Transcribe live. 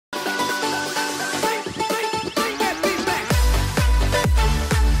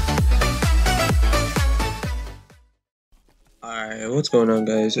What's going on,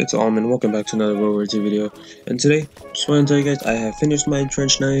 guys? It's Almond. Welcome back to another World War II video. And today, just want to tell you guys, I have finished my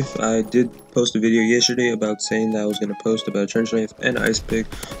trench knife. I did post a video yesterday about saying that I was going to post about a trench knife and ice pick.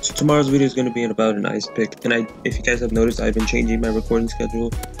 So tomorrow's video is going to be about an ice pick. And if you guys have noticed, I've been changing my recording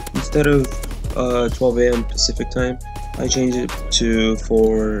schedule. Instead of 12 a.m. Pacific time, I changed it to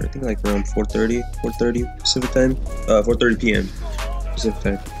I think like around 4:30 Pacific time, 4:30 p.m. Pacific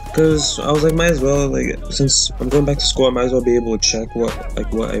time. Because I was like, might as well, like, since I'm going back to school, I might as well be able to check what I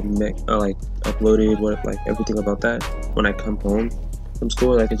uploaded, everything about that when I come home from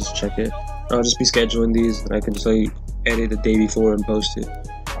school. I can just check it. I'll just be scheduling these, and I can just like edit the day before and post it.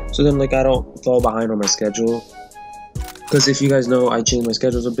 So then like I don't fall behind on my schedule. Because if you guys know, I change my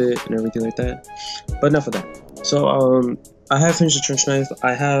schedules a bit and everything like that. But enough of that. So I have finished the trench knife.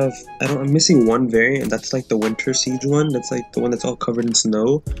 I'm missing one variant, and that's like the winter siege one. That's like the one that's all covered in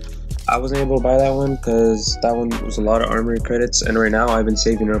snow. I wasn't able to buy that one because that one was a lot of armory credits, and right now I've been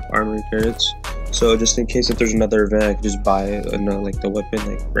saving up armory credits. So just in case if there's another event, I can just buy it and like the weapon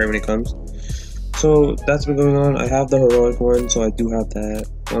like right when it comes. So that's been going on. I have the heroic one, so I do have that.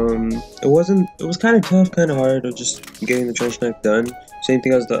 It was kind of tough, kind of hard of just getting the trench knife done. Same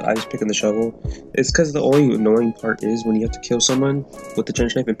thing as the ice pick and the shovel. It's because the only annoying part is when you have to kill someone with the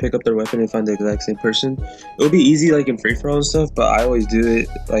trench knife and pick up their weapon and find the exact same person. It would be easy like in free for all and stuff, but I always do it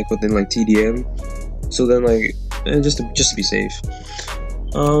like within like TDM. So then like just to be safe.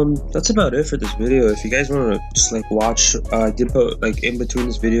 That's about it for this video. If you guys want to just like watch, I did put like in between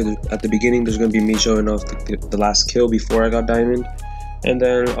this video at the beginning, there's gonna be me showing off the last kill before I got diamond, and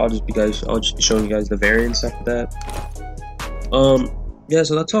then I'll just be showing you guys the variants after that. Yeah,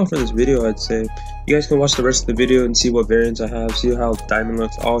 so that's all for this video. I'd say you guys can watch the rest of the video and see what variants I have, see how diamond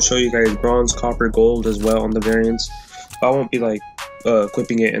looks. I'll show you guys bronze, copper, gold as well on the variants. I won't be like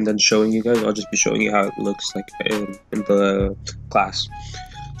equipping it and then showing you guys. I'll just be showing you how it looks like in the class.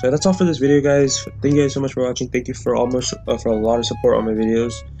 So that's all for this video, guys. Thank you guys so much for watching. Thank you for a lot of support on my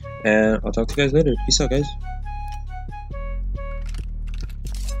videos, and I'll talk to you guys later. Peace out, guys.